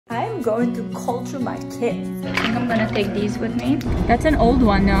I'm going to culture my kids. I think I'm gonna take these with me. That's an old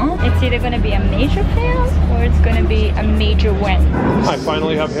one, no? It's either gonna be a major fail or it's gonna be a major win. I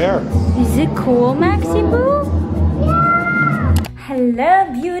finally have hair. Is it cool, Maxie Boo? Yeah!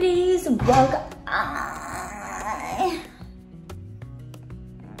 Hello, beauties.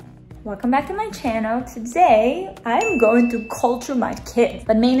 Welcome back to my channel. Today, I'm going to culture my kids,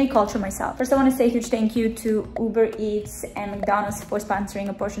 but mainly culture myself. First, I want to say a huge thank you to Uber Eats and McDonald's for sponsoring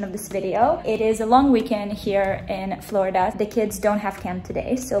a portion of this video. It is a long weekend here in Florida. The kids don't have camp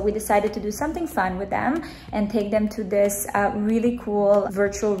today, so we decided to do something fun with them and take them to this really cool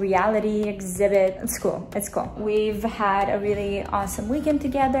virtual reality exhibit. It's cool. It's cool. We've had a really awesome weekend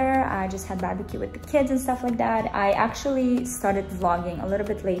together. I just had barbecue with the kids and stuff like that. I actually started vlogging a little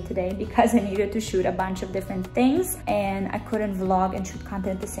bit late today because I needed to shoot a bunch of different things and I couldn't vlog and shoot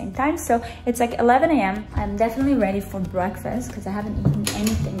content at the same time. So it's like 11 a.m. I'm definitely ready for breakfast because I haven't eaten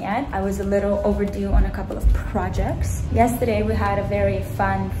anything yet. I was a little overdue on a couple of projects. Yesterday we had a very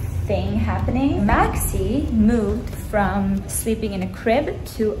fun thing happening. Maxie moved from sleeping in a crib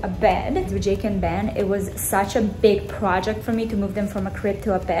to a bed with Jake and Ben. It was such a big project for me to move them from a crib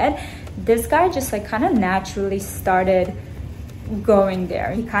to a bed. This guy just like kind of naturally started going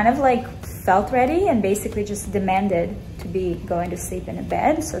there. He kind of like felt ready and basically just demanded to be going to sleep in a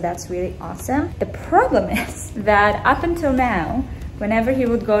bed. So that's really awesome. The problem is that up until now, whenever he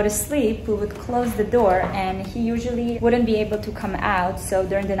would go to sleep, we would close the door and he usually wouldn't be able to come out. So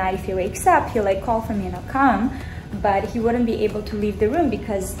during the night, if he wakes up, he'll like call for me and I'll come. But he wouldn't be able to leave the room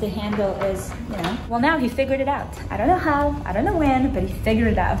because the handle is, you know, well, now he figured it out. I don't know how, I don't know when, but he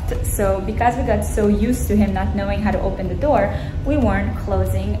figured it out. So because we got so used to him not knowing how to open the door, we weren't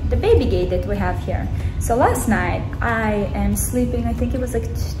closing the baby gate that we have here. So last night I am sleeping, I think it was like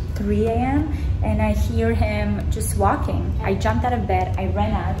 3 a.m. and I hear him just walking. I jumped out of bed, I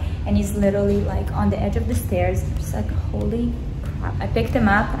ran out and he's literally like on the edge of the stairs. I'm just like, holy crap. I picked him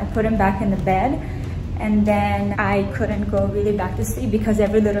up, I put him back in the bed. And then I couldn't go really back to sleep because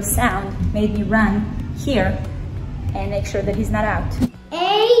every little sound made me run here and make sure that he's not out.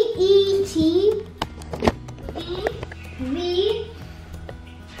 A-E-T-E-V-O-N.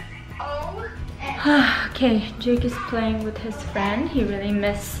 Okay, Jake is playing with his friend. He really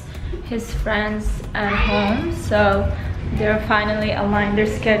missed his friends at home. So they're finally aligned their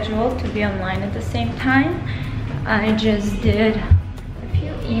schedule to be online at the same time. I just did a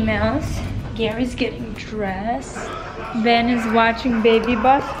few emails. Gary's getting dressed. Ben is watching Baby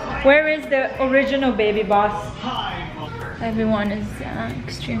Boss. Where is the original Baby Boss? Everyone is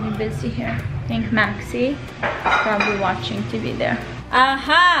extremely busy here. I think Maxie probably watching TV there.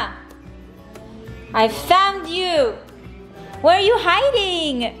 Aha! I found you! Where are you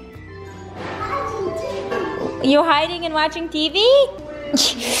hiding? You're hiding and watching TV?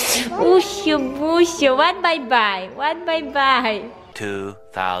 Ooshu booshu. What bye-bye? What bye-bye?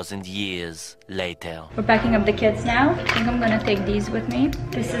 2,000 years later. We're packing up the kids now. I think I'm gonna take these with me.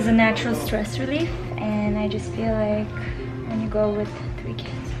 This is a natural stress relief and I just feel like when you go with 3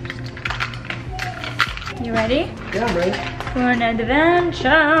 kids. You ready? Yeah, I'm ready. For an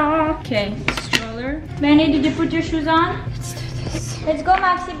adventure. Okay, stroller. Manny, did you put your shoes on? Let's do this. Let's go,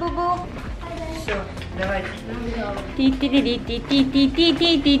 Maxie Boo Boo. So,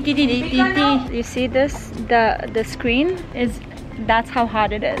 you see this? The screen is, that's how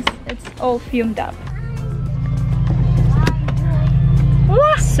hot it is. It's all fumed up.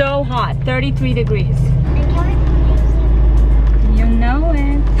 So hot, 33 degrees. You know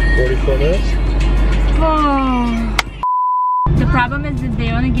it. 44 minutes? Oh. The problem is that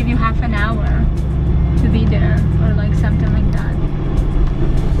they only give you half an hour to be there or like something like that.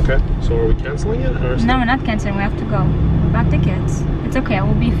 Okay, so are we canceling it? Or no, we're not canceling, we have to go. We're back to kids. It's okay,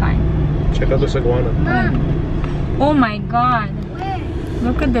 we'll be fine. Check out this iguana. Mom. Oh my god. Where?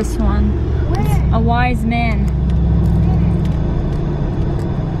 Look at this one. Where? It's a wise man.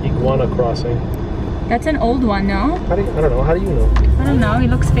 Iguana crossing. That's an old one, no? I don't know, how do you know? I don't know, he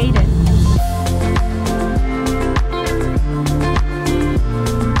looks faded.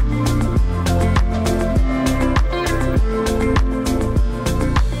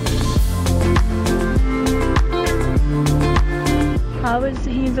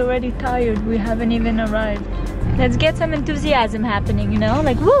 He's already tired. We haven't even arrived. Let's get some enthusiasm happening, you know?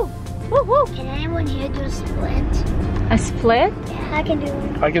 Like, woo! Woo, woo! Can anyone here do a split? A split? Yeah, I can do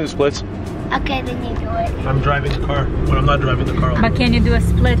one. I can do splits. Okay, then you do it. I'm driving the car. When I'm not driving the car. But can you do a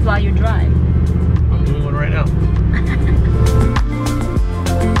split while you drive? I'm doing one right now.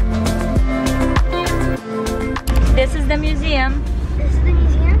 This is the museum. This is the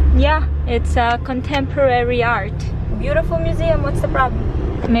museum? Yeah, it's contemporary art. Beautiful museum, what's the problem?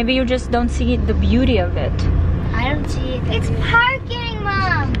 Maybe you just don't see the beauty of it. I don't see it. It's parking,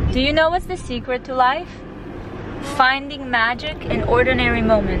 Mom. Do you know what's the secret to life? Finding magic in ordinary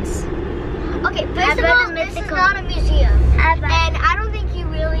moments. Okay, first of all, this is not a museum. And I don't think you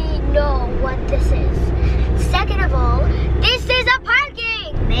really know what this is. Second of all, this is a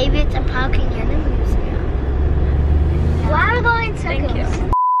parking. Maybe it's a parking in a museum. Why are we going in circles? Thank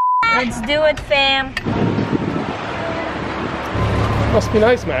you. Let's do it, fam. Must be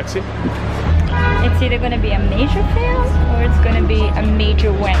nice, Maxie. It's either gonna be a major fail or it's gonna be a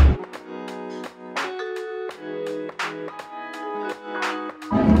major win.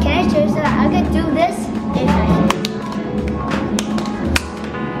 Can I show you that I could do this if I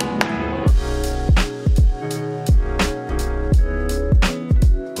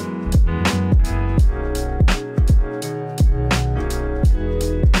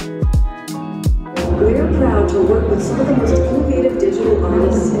We're proud to work with some of the most innovative digital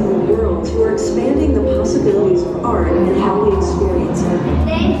artists in the world who are expanding the possibilities of art and how we experience it.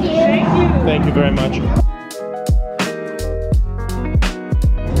 Thank you. Thank you very much.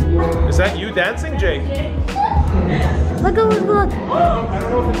 Is that you dancing, Jake? Look, look, look. I don't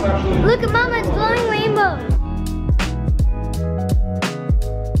know if it's actually... Look at Mama, it's blowing rainbows.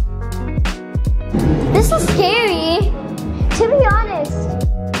 This is scary, to be honest.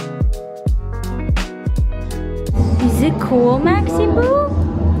 Is it cool, Maxie Boo?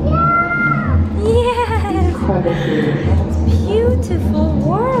 Yeah! Yes! It's beautiful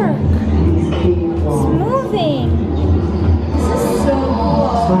work. It's moving. This is so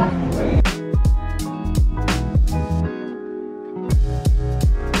cool.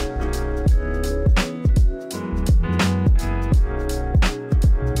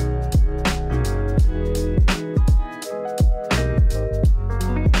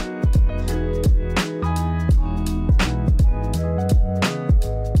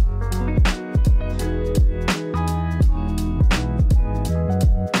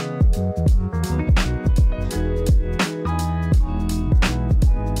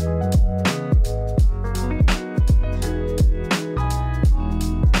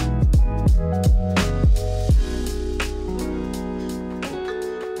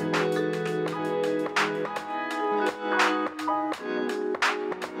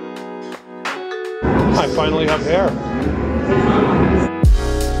 I finally have hair.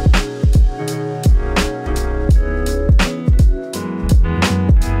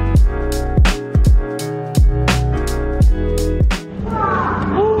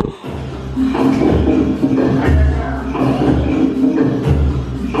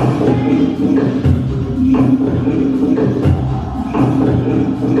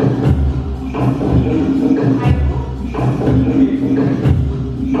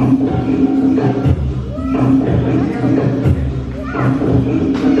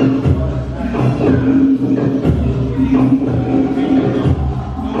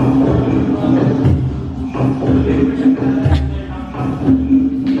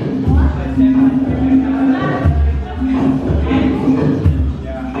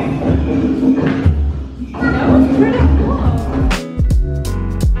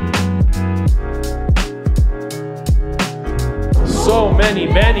 So many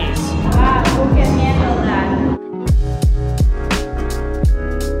bennies. Wow, who can handle that?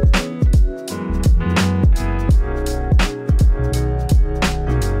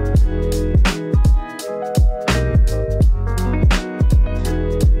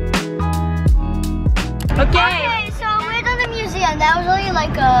 Okay, so we're done the museum. That was only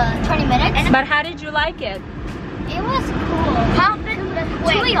like 20 minutes. but how did you like it? It was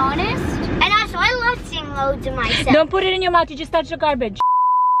cool. To be honest, and also I love seeing loads of myself. Don't put it in your mouth, you just touched the garbage.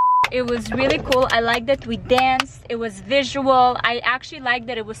 It was really cool. I like that we danced. It was visual. I actually like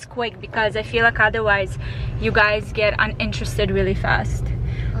that it was quick because I feel like otherwise you guys get uninterested really fast,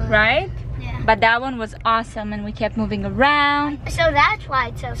 right? Yeah. But that one was awesome and we kept moving around. So that's why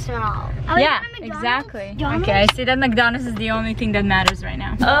it's so small. Yeah, exactly. Okay, I see that McDonald's is the only thing that matters right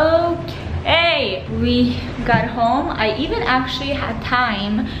now. Okay, we got home. I even actually had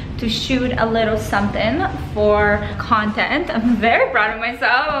time to shoot a little something for content. I'm very proud of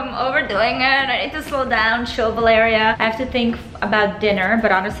myself. I'm overdoing it. I need to slow down, chill, Valeria. I have to think about dinner,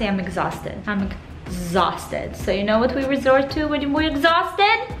 but honestly, I'm exhausted. I'm exhausted. So you know what we resort to when we're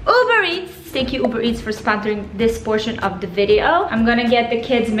exhausted? Uber Eats. Thank you, Uber Eats, for sponsoring this portion of the video. I'm gonna get the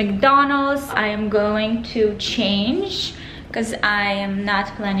kids McDonald's. I am going to change because I am not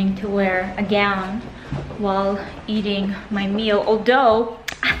planning to wear a gown while eating my meal, although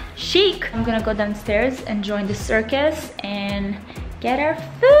chic. I'm gonna go downstairs and join the circus and get our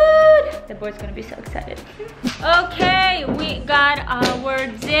food. The boy's gonna be so excited. Okay, we got our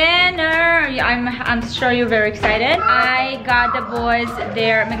dinner. I'm sure you're very excited. I got the boys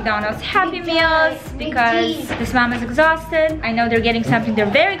their McDonald's Happy Meals because this mom is exhausted. I know they're getting something they're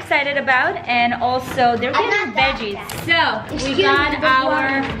very excited about, and also they're getting veggies. So we got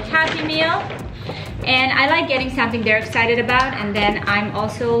our Happy Meal. And I like getting something they're excited about, and then I'm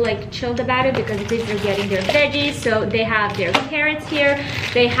also like chilled about it because they're getting their veggies. So they have their carrots here,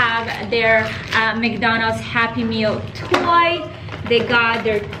 they have their McDonald's Happy Meal toy, they got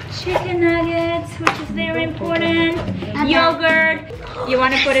their chicken nuggets, which is very important, yogurt. You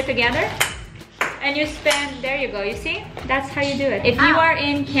want to put it together? And you spend, there you go, you see? That's how you do it. If you are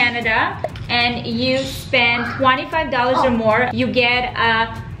in Canada and you spend $25 or more, you get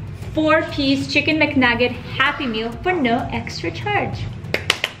a 4-piece chicken McNugget Happy Meal for no extra charge.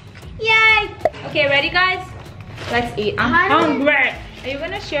 Yay! Okay, ready guys? Let's eat. I'm hungry. Are you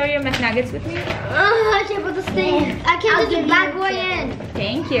gonna share your McNuggets with me? I can't put this thing. I can't get the bad boy in.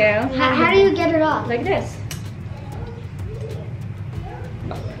 Thank you. How do you get it off? Like this.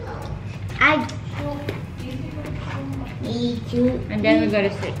 I eat you. And then we go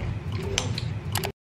to sleep.